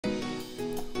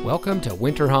Welcome to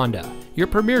Winter Honda, your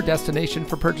premier destination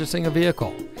for purchasing a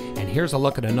vehicle. And here's a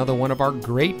look at another one of our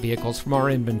great vehicles from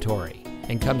our inventory.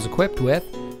 And comes equipped with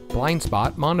blind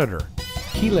spot monitor,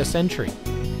 keyless entry,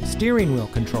 steering wheel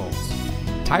controls,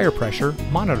 tire pressure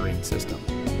monitoring system,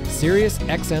 Sirius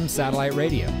XM satellite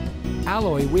radio,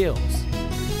 alloy wheels,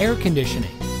 air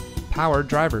conditioning, power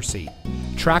driver's seat,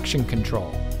 traction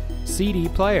control, CD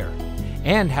player,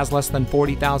 and has less than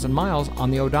 40,000 miles on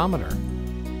the odometer.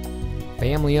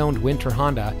 Family-owned Winter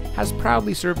Honda has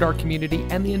proudly served our community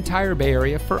and the entire Bay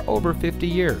Area for over 50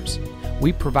 years.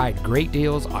 We provide great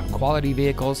deals on quality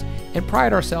vehicles and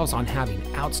pride ourselves on having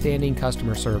outstanding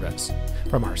customer service.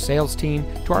 From our sales team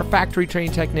to our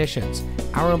factory-trained technicians,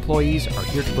 our employees are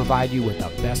here to provide you with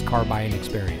the best car buying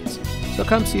experience. So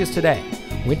come see us today.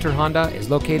 Winter Honda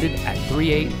is located at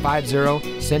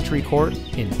 3850 Century Court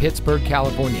in Pittsburg,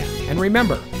 California. And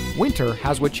remember, winter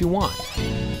has what you want.